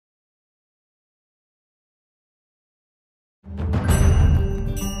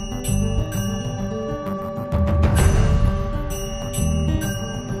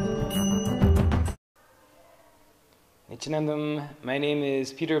Nithyananda. My name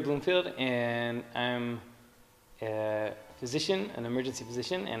is Peter Bloomfield, and I'm a physician, an emergency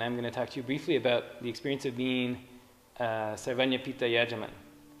physician, and I'm going to talk to you briefly about the experience of being Sarvagnya Peetha Yajaman.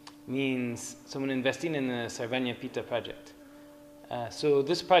 Means someone investing in the Sarvagnya Peetha project. So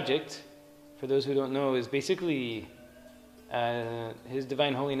this project, for those who don't know, is basically His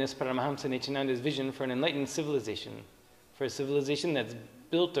Divine Holiness Paramashivam Nithyananda's vision for an enlightened civilization, for a civilization that's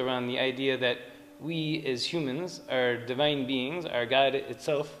built around the idea that we as humans are divine beings, are God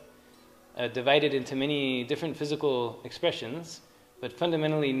itself, divided into many different physical expressions, but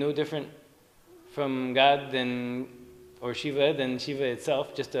fundamentally no different from God or Shiva than Shiva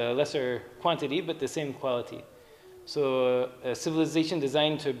itself, just a lesser quantity, but the same quality. So a civilization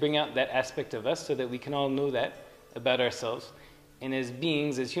designed to bring out that aspect of us so that we can all know that about ourselves. And as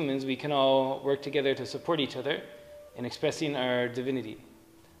beings, as humans, we can all work together to support each other in expressing our divinity.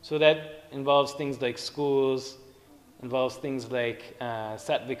 So that involves things like schools, involves things like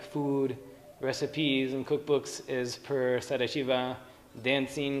sattvic food, recipes and cookbooks as per Sadashiva,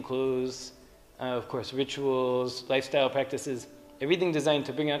 dancing, clothes, of course rituals, lifestyle practices, everything designed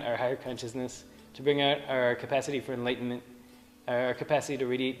to bring out our higher consciousness, to bring out our capacity for enlightenment, our capacity to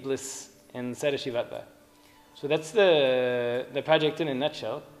radiate bliss and Sadashivatva. So that's the project in a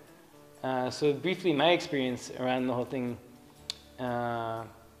nutshell. So briefly, my experience around the whole thing,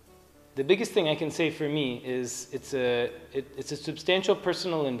 the biggest thing I can say for me is it's a substantial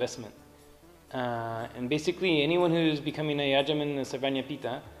personal investment. And basically, anyone who's becoming a Yajaman, a Sarvagnya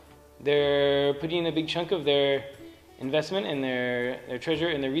Peetha, they're putting a big chunk of their investment and their treasure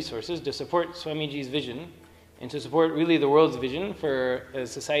and their resources to support Swamiji's vision and to support really the world's vision for a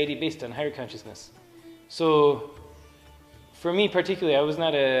society based on higher consciousness. So for me particularly, I was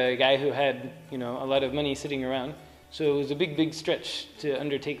not a guy who had a lot of money sitting around, so it was a big stretch to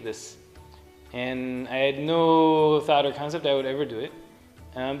undertake this. And I had no thought or concept I would ever do it.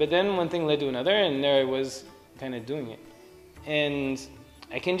 But then one thing led to another, and there I was kind of doing it. And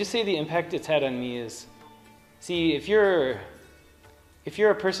I can just say the impact it's had on me is, see, if you're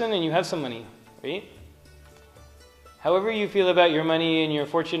a person and you have some money, right? However you feel about your money and your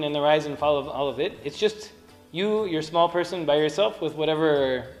fortune and the rise and fall of all of it, it's just you're small person by yourself with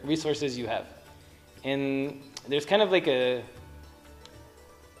whatever resources you have. And there's kind of like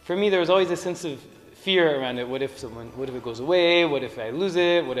for me there was always a sense of fear around it. What if it goes away? What if I lose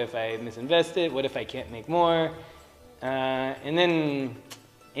it? What if I misinvest it? What if I can't make more? And then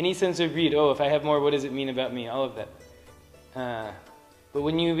any sense of greed, if I have more, what does it mean about me? All of that. But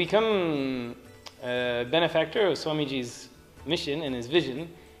when you become a benefactor of Swamiji's mission and his vision,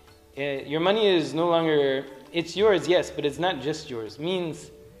 your money is no longer, it's yours, yes, but it's not just yours.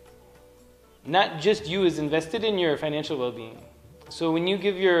 Means not just you is invested in your financial well-being. So when you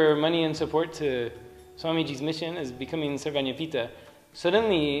give your money and support to Swamiji's mission as becoming Sarvagnya Peetha,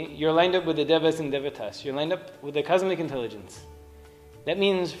 suddenly you're lined up with the Devas and Devatas. You're lined up with the cosmic intelligence. That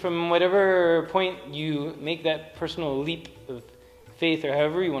means from whatever point you make that personal leap of faith, or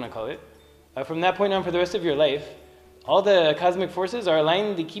however you want to call it, from that point on for the rest of your life, all the cosmic forces are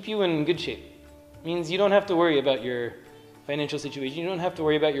aligned to keep you in good shape. It means you don't have to worry about your financial situation. You don't have to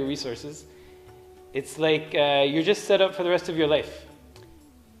worry about your resources. It's like you're just set up for the rest of your life.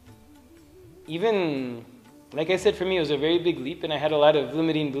 Even, like I said, for me it was a very big leap, and I had a lot of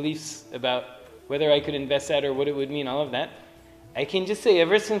limiting beliefs about whether I could invest that or what it would mean, all of that. I can just say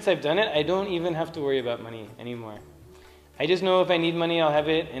ever since I've done it, I don't even have to worry about money anymore. I just know if I need money, I'll have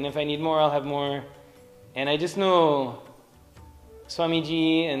it, and if I need more, I'll have more. And I just know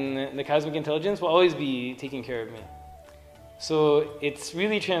Swamiji and the cosmic intelligence will always be taking care of me. So it's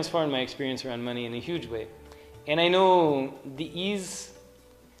really transformed my experience around money in a huge way. And I know the ease,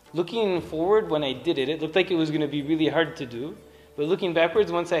 looking forward when I did it, it looked like it was going to be really hard to do. But looking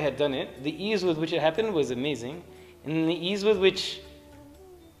backwards, once I had done it, the ease with which it happened was amazing. And the ease with which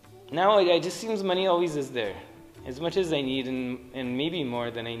now it just seems money always is there, as much as I need and maybe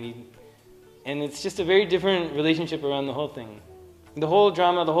more than I need. And it's just a very different relationship around the whole thing. The whole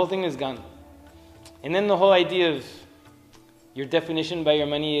drama, the whole thing is gone. And then the whole idea of your definition by your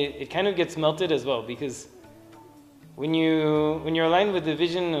money, it kind of gets melted as well, because when you're aligned with the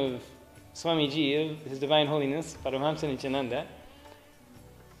vision of Swamiji, of His Divine Holiness, Paramashivam Nithyananda,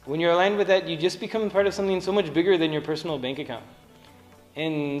 when you're aligned with that, you just become part of something so much bigger than your personal bank account.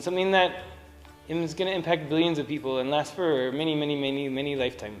 And something that is going to impact billions of people and last for many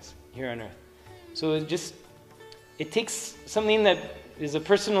lifetimes here on Earth. So it takes something that is a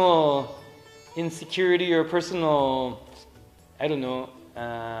personal insecurity or a personal,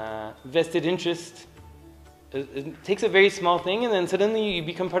 vested interest. It takes a very small thing and then suddenly you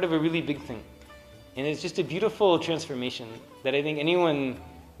become part of a really big thing. And it's just a beautiful transformation that I think anyone,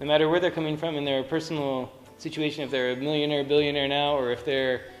 no matter where they're coming from in their personal situation, if they're a millionaire, billionaire now, or if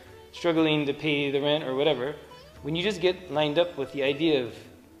they're struggling to pay the rent or whatever, when you just get lined up with the idea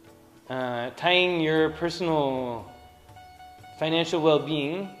of tying your personal financial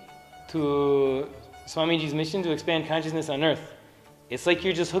well-being to Swamiji's mission to expand consciousness on earth, it's like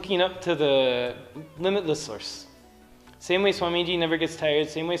you're just hooking up to the limitless source. Same way Swamiji never gets tired,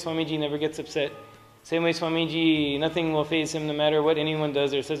 same way Swamiji never gets upset, same way Swamiji, nothing will faze him no matter what anyone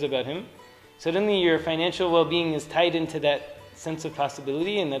does or says about him. Suddenly your financial well-being is tied into that sense of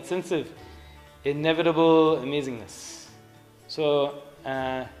possibility and that sense of inevitable amazingness. So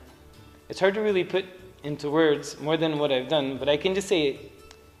it's hard to really put into words more than what I've done, but I can just say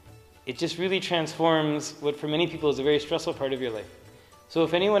it just really transforms what for many people is a very stressful part of your life. So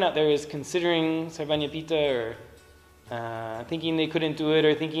if anyone out there is considering Sarvagnya Peetha or thinking they couldn't do it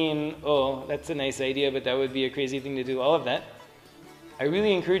or thinking, oh, that's a nice idea, but that would be a crazy thing to do, all of that, I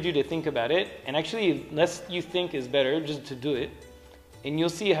really encourage you to think about it. And actually, less you think is better, just to do it. And you'll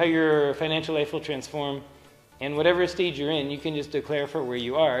see how your financial life will transform. And whatever stage you're in, you can just declare for where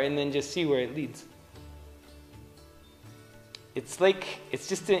you are and then just see where it leads. It's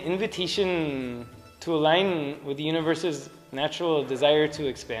just an invitation to align with the universe's natural desire to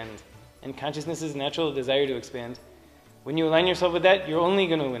expand and consciousness's natural desire to expand. When you align yourself with that, you're only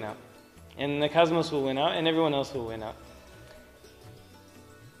going to win out. And the cosmos will win out, and everyone else will win out.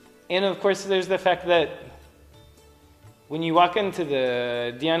 And of course, there's the fact that when you walk into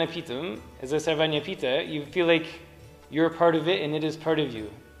the Dhyana Pitam as a Sarvagnya Peetha, you feel like you're a part of it and it is part of you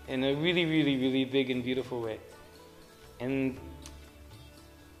in a really, really, really big and beautiful way. And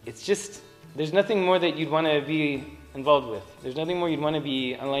it's just, there's nothing more that you'd want to be involved with. There's nothing more you'd want to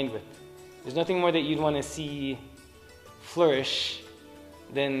be aligned with. There's nothing more that you'd want to see flourish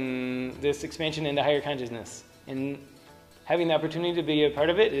than this expansion into higher consciousness. And having the opportunity to be a part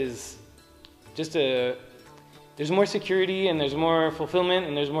of it is just there's more security and there's more fulfillment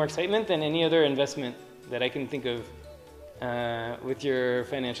and there's more excitement than any other investment that I can think of with your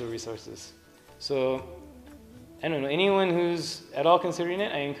financial resources. So, I don't know, anyone who's at all considering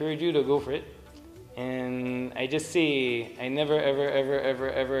it, I encourage you to go for it. And I just say, I never, ever, ever, ever,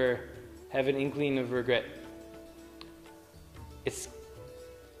 ever have an inkling of regret.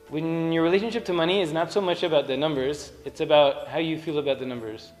 When your relationship to money is not so much about the numbers, it's about how you feel about the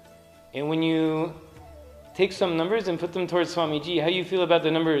numbers. And when you take some numbers and put them towards Swamiji, how you feel about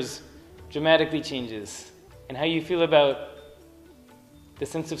the numbers dramatically changes. And how you feel about the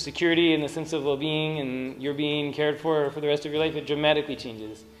sense of security and the sense of well-being and you're being cared for the rest of your life, it dramatically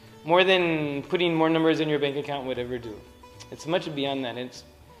changes. More than putting more numbers in your bank account would ever do. It's much beyond that. It's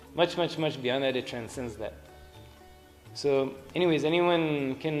much, much, much beyond that. It transcends that. So anyways,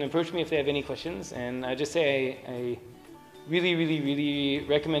 anyone can approach me if they have any questions. And I just say I really, really, really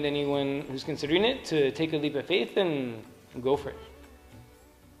recommend anyone who's considering it to take a leap of faith and go for it.